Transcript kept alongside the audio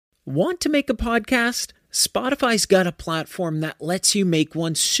Want to make a podcast? Spotify's got a platform that lets you make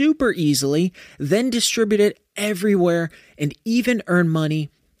one super easily, then distribute it everywhere and even earn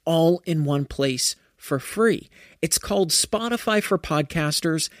money all in one place for free. It's called Spotify for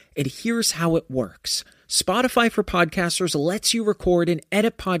Podcasters, and here's how it works. Spotify for Podcasters lets you record and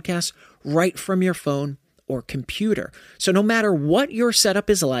edit podcasts right from your phone or computer. So no matter what your setup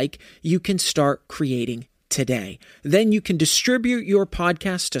is like, you can start creating today. Then you can distribute your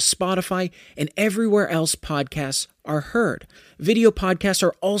podcast to Spotify and everywhere else podcasts are heard. Video podcasts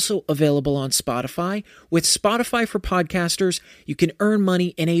are also available on Spotify. With Spotify for Podcasters, you can earn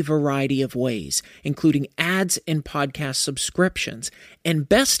money in a variety of ways, including ads and podcast subscriptions. And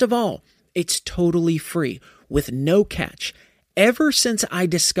best of all, it's totally free with no catch. Ever since I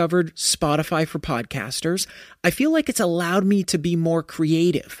discovered Spotify for Podcasters, I feel like it's allowed me to be more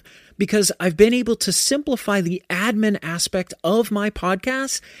creative because I've been able to simplify the admin aspect of my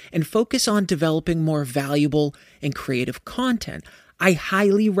podcast and focus on developing more valuable and creative content. I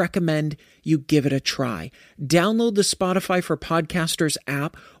highly recommend you give it a try. Download the Spotify for Podcasters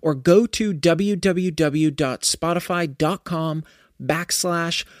app or go to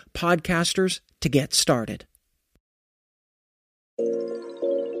www.spotify.com/podcasters to get started.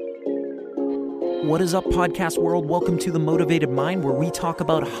 What is up, podcast world? Welcome to The Motivated Mind, where we talk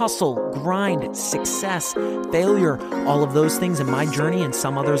about hustle, grind, success, failure, all of those things in my journey and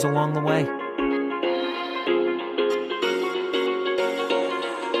some others along the way.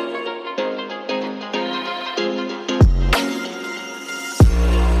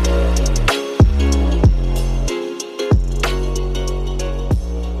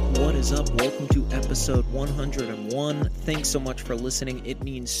 Episode 101. Thanks so much for listening. It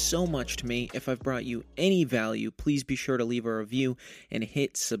means so much to me. If I've brought you any value, please be sure to leave a review and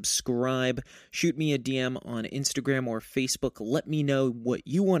hit subscribe. Shoot me a DM on Instagram or Facebook. Let me know what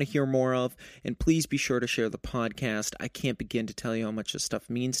you want to hear more of, and please be sure to share the podcast. I can't begin to tell you how much this stuff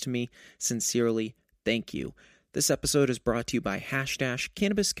means to me. Sincerely, thank you. This episode is brought to you by Hashdash.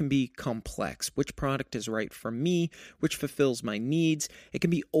 Cannabis can be complex. Which product is right for me? Which fulfills my needs? It can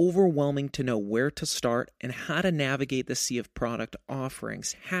be overwhelming to know where to start and how to navigate the sea of product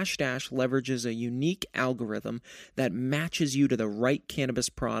offerings. Hashdash leverages a unique algorithm that matches you to the right cannabis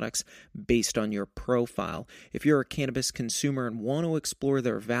products based on your profile. If you're a cannabis consumer and want to explore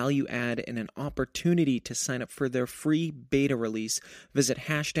their value add and an opportunity to sign up for their free beta release, visit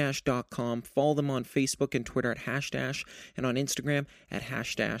hashdash.com. Follow them on Facebook and Twitter at Hashdash, and on Instagram at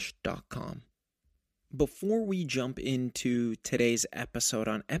hashdash.com. Before we jump into today's episode,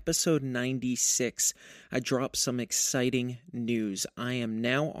 on episode 96, I dropped some exciting news. I am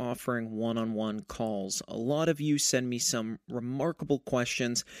now offering one-on-one calls. A lot of you send me some remarkable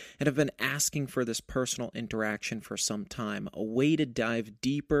questions and have been asking for this personal interaction for some time, a way to dive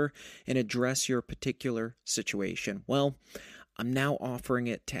deeper and address your particular situation. Well, I'm now offering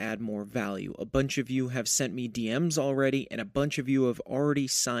it to add more value. A bunch of you have sent me DMs already, and a bunch of you have already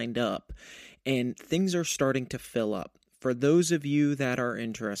signed up, and things are starting to fill up. For those of you that are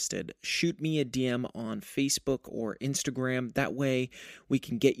interested, shoot me a DM on Facebook or Instagram. That way we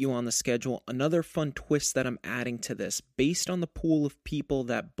can get you on the schedule. Another fun twist that I'm adding to this, based on the pool of people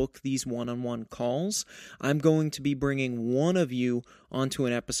that book these one-on-one calls, I'm going to be bringing one of you onto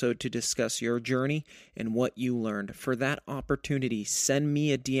an episode to discuss your journey and what you learned. For that opportunity, send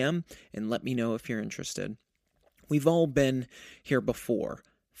me a DM and let me know if you're interested. We've all been here before,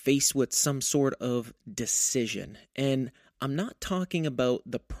 faced with some sort of decision. And I'm not talking about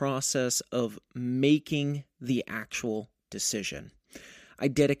the process of making the actual decision. I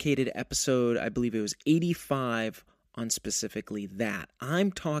dedicated episode, I believe it was 85, on specifically that.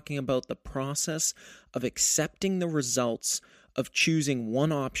 I'm talking about the process of accepting the results of choosing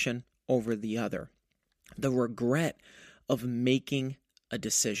one option over the other. The regret of making a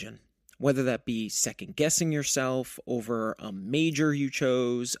decision. Whether that be second-guessing yourself over a major you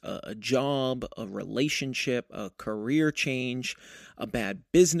chose, a job, a relationship, a career change, a bad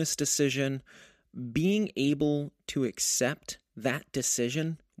business decision, being able to accept that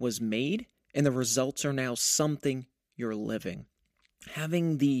decision was made and the results are now something you're living.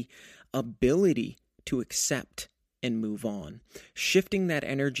 Having the ability to accept and move on. Shifting that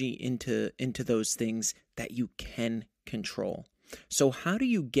energy into those things that you can control. So how do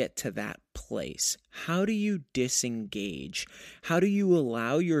you get to that place? How do you disengage? How do you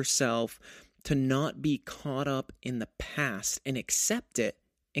allow yourself to not be caught up in the past and accept it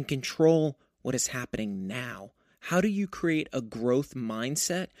and control what is happening now? How do you create a growth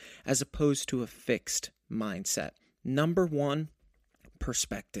mindset as opposed to a fixed mindset? Number one,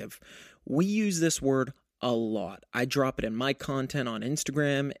 perspective. We use this word a lot. I drop it in my content on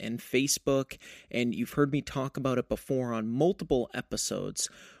Instagram and Facebook, and you've heard me talk about it before on multiple episodes.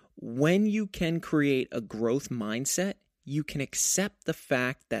 When you can create a growth mindset, you can accept the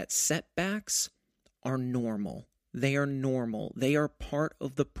fact that setbacks are normal. They are normal. They are part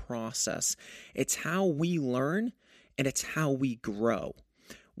of the process. It's how we learn and it's how we grow.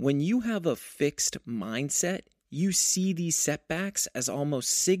 When you have a fixed mindset, you see these setbacks as almost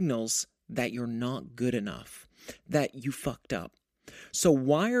signals that you're not good enough, that you fucked up. So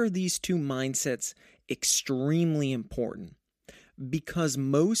why are these two mindsets extremely important? Because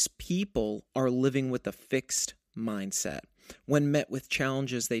most people are living with a fixed mindset. When met with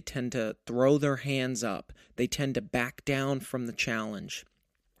challenges, they tend to throw their hands up. They tend to back down from the challenge.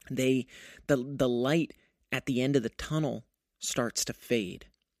 The light at the end of the tunnel starts to fade.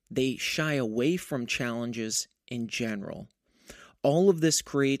 They shy away from challenges in general. All of this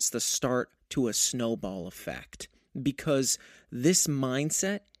creates the start to a snowball effect, because this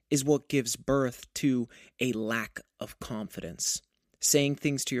mindset is what gives birth to a lack of confidence. Saying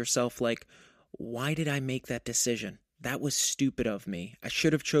things to yourself like, why did I make that decision? That was stupid of me. I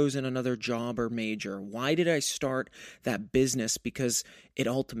should have chosen another job or major. Why did I start that business because it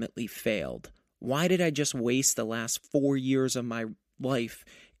ultimately failed? Why did I just waste the last 4 years of my life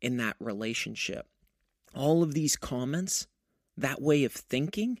in that relationship? All of these comments, that way of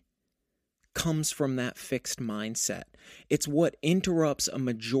thinking, comes from that fixed mindset. It's what interrupts a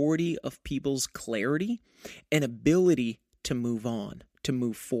majority of people's clarity and ability to move on, to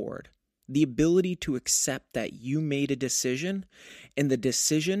move forward. The ability to accept that you made a decision and the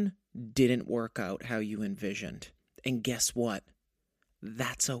decision didn't work out how you envisioned. And guess what?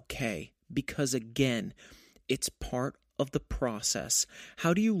 That's okay, because again, it's part of the process.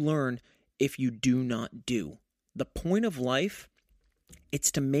 How do you learn if you do not do? The point of life,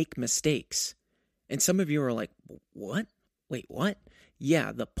 it's to make mistakes. And some of you are like, what? Wait, what?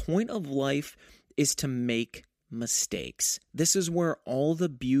 Yeah, the point of life is to make mistakes. This is where all the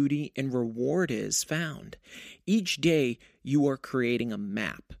beauty and reward is found. Each day, you are creating a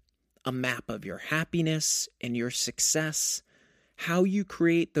map of your happiness and your success. How you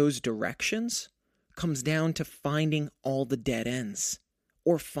create those directions comes down to finding all the dead ends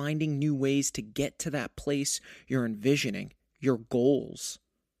or finding new ways to get to that place you're envisioning, your goals.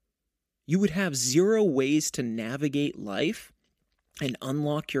 You would have 0 ways to navigate life and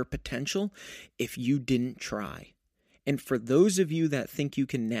unlock your potential if you didn't try. And for those of you that think you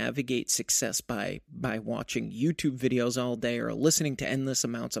can navigate success by watching YouTube videos all day or listening to endless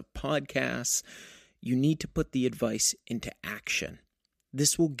amounts of podcasts, you need to put the advice into action.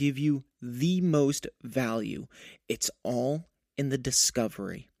 This will give you the most value. It's all in the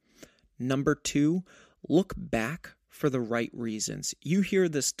discovery. Number 2, look back for the right reasons. You hear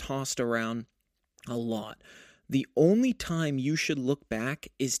this tossed around a lot. The only time you should look back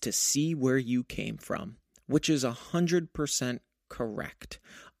is to see where you came from, which is 100% correct.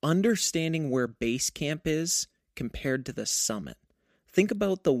 Understanding where base camp is compared to the summit. Think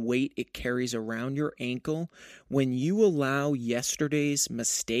about the weight it carries around your ankle when you allow yesterday's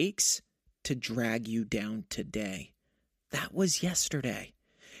mistakes to drag you down today. That was yesterday.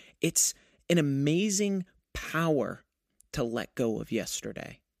 It's an amazing power to let go of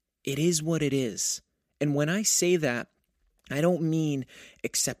yesterday. It is what it is. And when I say that, I don't mean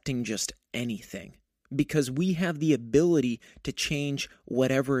accepting just anything, because we have the ability to change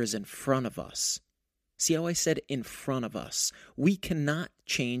whatever is in front of us. See how I said in front of us? We cannot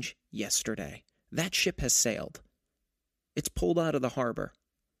change yesterday. That ship has sailed. It's pulled out of the harbor.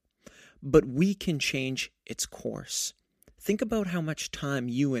 But we can change its course. Think about how much time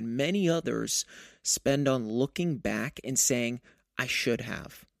you and many others spend on looking back and saying, I should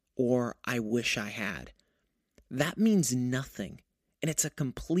have, or I wish I had. That means nothing, and it's a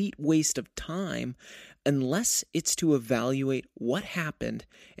complete waste of time unless it's to evaluate what happened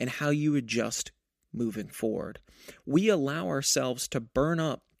and how you adjust moving forward. We allow ourselves to burn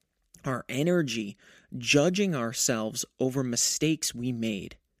up our energy judging ourselves over mistakes we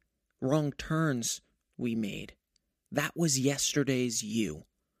made, wrong turns we made. That was yesterday's you.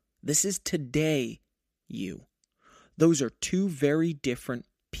 This is today you. Those are two very different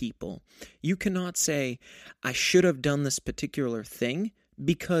people. You cannot say, I should have done this particular thing,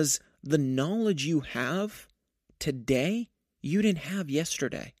 because the knowledge you have today, you didn't have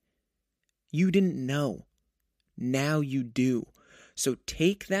yesterday. You didn't know. Now you do. So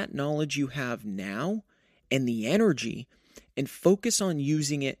take that knowledge you have now and the energy and focus on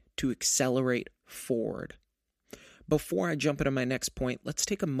using it to accelerate forward. Before I jump into my next point, let's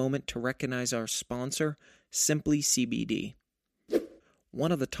take a moment to recognize our sponsor, Simply CBD.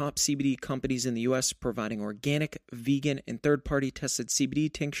 one of the top CBD companies in the US, providing organic, vegan, and third-party tested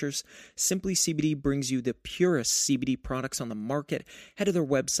CBD tinctures. Simply CBD brings you the purest CBD products on the market. Head to their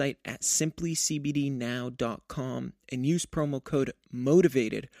website at simplycbdnow.com and use promo code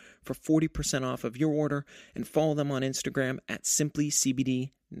MOTIVATED for 40% off of your order, and follow them on Instagram at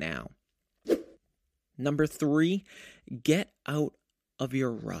simplycbdnow. Number 3, get out of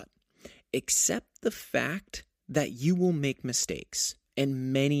your rut. Accept the fact that you will make mistakes,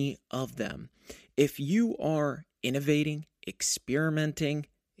 and many of them. If you are innovating, experimenting,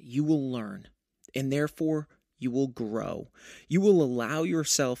 you will learn, and therefore you will grow. You will allow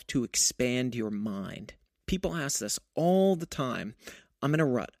yourself to expand your mind. People ask this all the time. I'm in a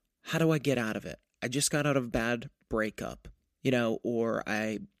rut. How do I get out of it? I just got out of a bad breakup, or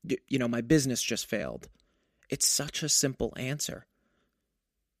my business just failed. It's such a simple answer.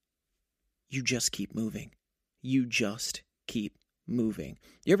 You just keep moving. You just keep moving.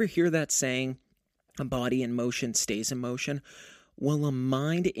 You ever hear that saying, a body in motion stays in motion? Well, a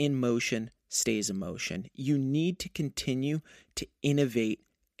mind in motion stays in motion. You need to continue to innovate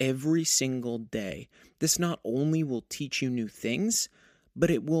every single day. This not only will teach you new things,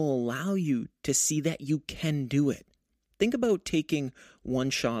 but it will allow you to see that you can do it. Think about taking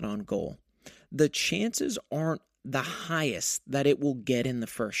one shot on goal. The chances aren't the highest that it will get in the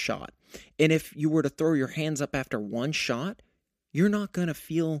first shot. And if you were to throw your hands up after one shot, you're not going to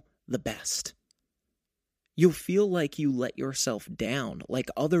feel the best. You'll feel like you let yourself down, like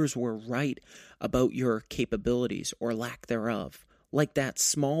others were right about your capabilities or lack thereof, like that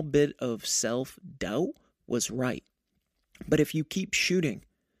small bit of self-doubt was right. But if you keep shooting,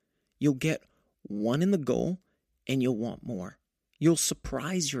 you'll get one in the goal and you'll want more. You'll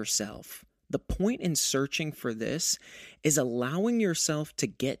surprise yourself. The point in searching for this is allowing yourself to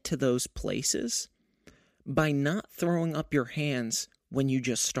get to those places by not throwing up your hands when you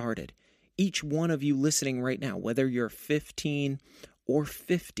just started. Each one of you listening right now, whether you're 15 or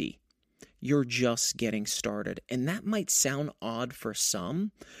 50, you're just getting started. And that might sound odd for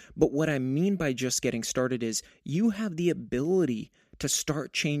some, but what I mean by just getting started is you have the ability to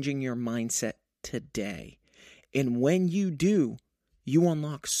start changing your mindset today. And when you do, you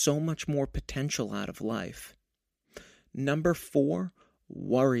unlock so much more potential out of life. Number 4,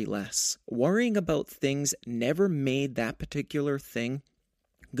 worry less. Worrying about things never made that particular thing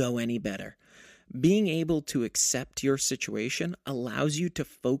go any better. Being able to accept your situation allows you to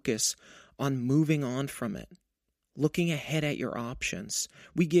focus on moving on from it, looking ahead at your options.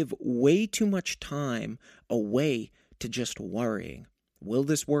 We give way too much time away to just worrying. Will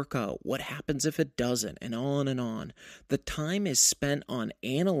this work out? What happens if it doesn't? And on and on. The time is spent on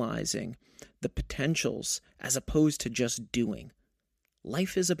analyzing the potentials as opposed to just doing.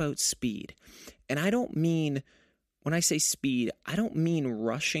 Life is about speed. And when I say speed, I don't mean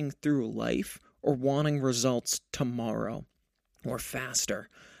rushing through life or wanting results tomorrow or faster.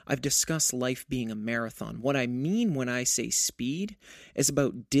 I've discussed life being a marathon. What I mean when I say speed is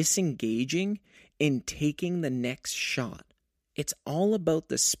about disengaging and taking the next shot. It's all about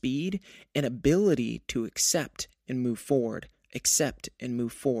the speed and ability to accept and move forward, accept and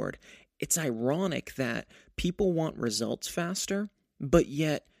move forward. It's ironic that people want results faster, but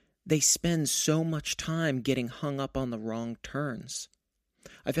yet they spend so much time getting hung up on the wrong turns.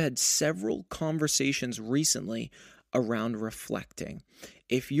 I've had several conversations recently around reflecting.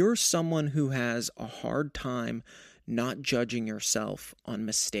 If you're someone who has a hard time not judging yourself on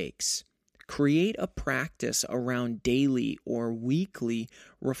mistakes, create a practice around daily or weekly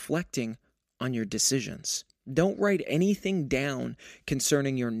reflecting on your decisions. Don't write anything down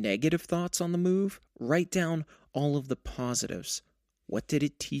concerning your negative thoughts on the move. Write down all of the positives. What did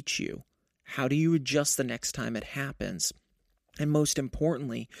it teach you? How do you adjust the next time it happens? And most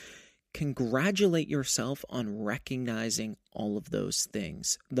importantly, congratulate yourself on recognizing all of those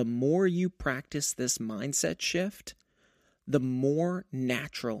things. The more you practice this mindset shift, the more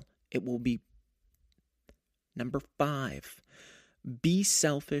natural it will be. Number 5, be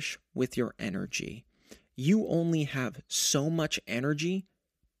selfish with your energy. You only have so much energy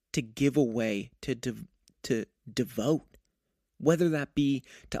to give away, to devote, whether that be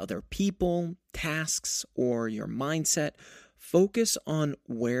to other people, tasks, or your mindset. Focus on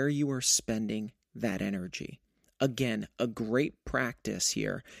where you are spending that energy. Again, a great practice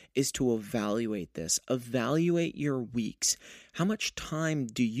here is to evaluate this. Evaluate your weeks. How much time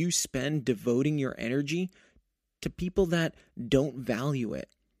do you spend devoting your energy to people that don't value it?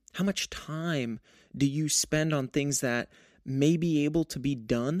 How much time do you spend on things that may be able to be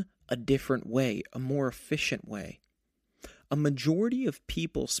done a different way, a more efficient way? A majority of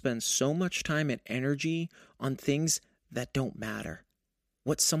people spend so much time and energy on things that don't matter.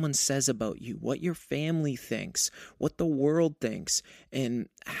 what someone says about you, what your family thinks, what the world thinks, and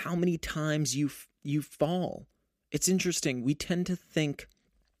how many times you fall. It's interesting. We tend to think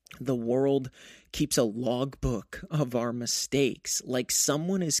the world keeps a logbook of our mistakes, like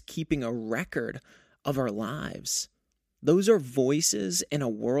someone is keeping a record of our lives. Those are voices in a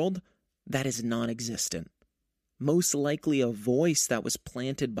world that is non-existent. Most likely a voice that was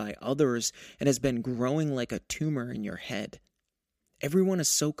planted by others and has been growing like a tumor in your head. Everyone is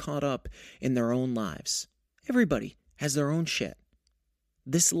so caught up in their own lives. Everybody has their own shit.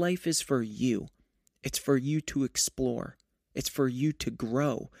 This life is for you. It's for you to explore. It's for you to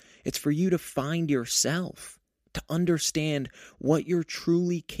grow. It's for you to find yourself, to understand what you're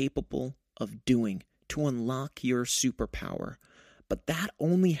truly capable of doing, to unlock your superpower. But that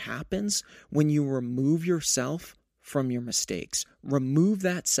only happens when you remove yourself from your mistakes. Remove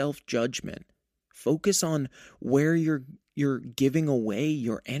that self-judgment. Focus on where you're giving away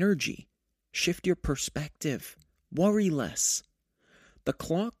your energy. Shift your perspective. Worry less. The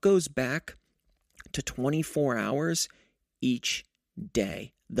clock goes back to 24 hours each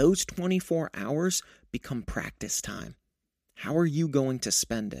day. Those 24 hours become practice time. How are you going to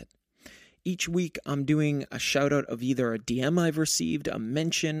spend it? Each week, I'm doing a shout out of either a DM I've received, a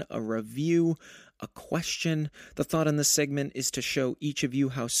mention, a review, a question. The thought in this segment is to show each of you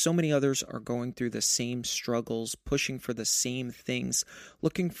how so many others are going through the same struggles, pushing for the same things,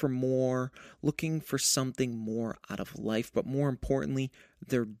 looking for more, looking for something more out of life. But more importantly,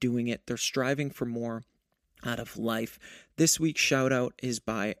 they're doing it. They're striving for more out of life. This week's shout out is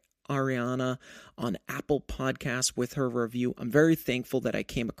by Ariana on Apple Podcasts with her review. I'm very thankful that I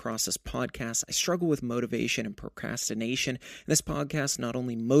came across this podcast. I struggle with motivation and procrastination, and this podcast not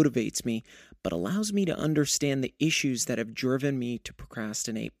only motivates me, but allows me to understand the issues that have driven me to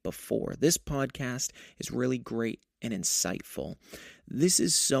procrastinate before. This podcast is really great and insightful. This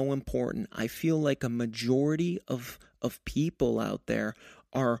is so important. I feel like a majority of people out there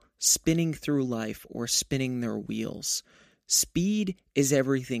are spinning through life or spinning their wheels. Speed is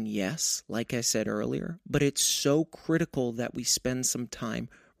everything, yes, like I said earlier, but it's so critical that we spend some time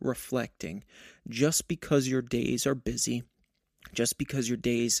reflecting. Just because your days are busy, just because your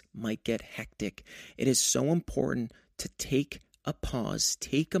days might get hectic, it is so important to take a pause,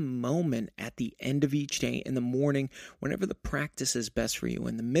 take a moment at the end of each day, in the morning, whenever the practice is best for you,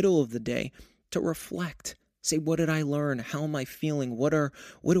 in the middle of the day, to reflect. Say, what did I learn? How am I feeling? What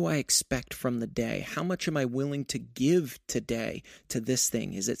do I expect from the day? How much am I willing to give today to this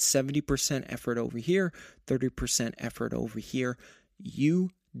thing? Is it 70% effort over here, 30% effort over here? You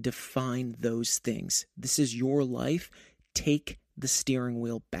define those things. This is your life. Take the steering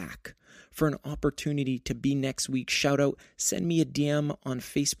wheel back. For an opportunity to be next week, shout out, send me a DM on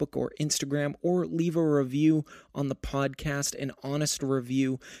Facebook or Instagram, or leave a review on the podcast, an honest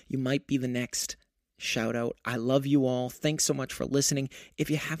review. You might be the next shout out. I love you all. Thanks so much for listening.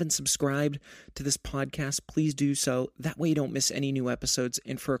 If you haven't subscribed to this podcast, please do so. That way you don't miss any new episodes.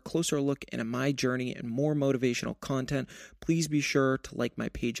 And for a closer look into my journey and more motivational content, please be sure to like my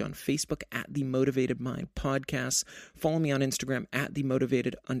page on Facebook at The Motivated Mind Podcast. Follow me on Instagram at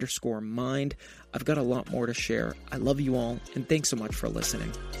TheMotivated_Mind. I've got a lot more to share. I love you all, and thanks so much for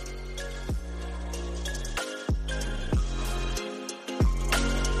listening.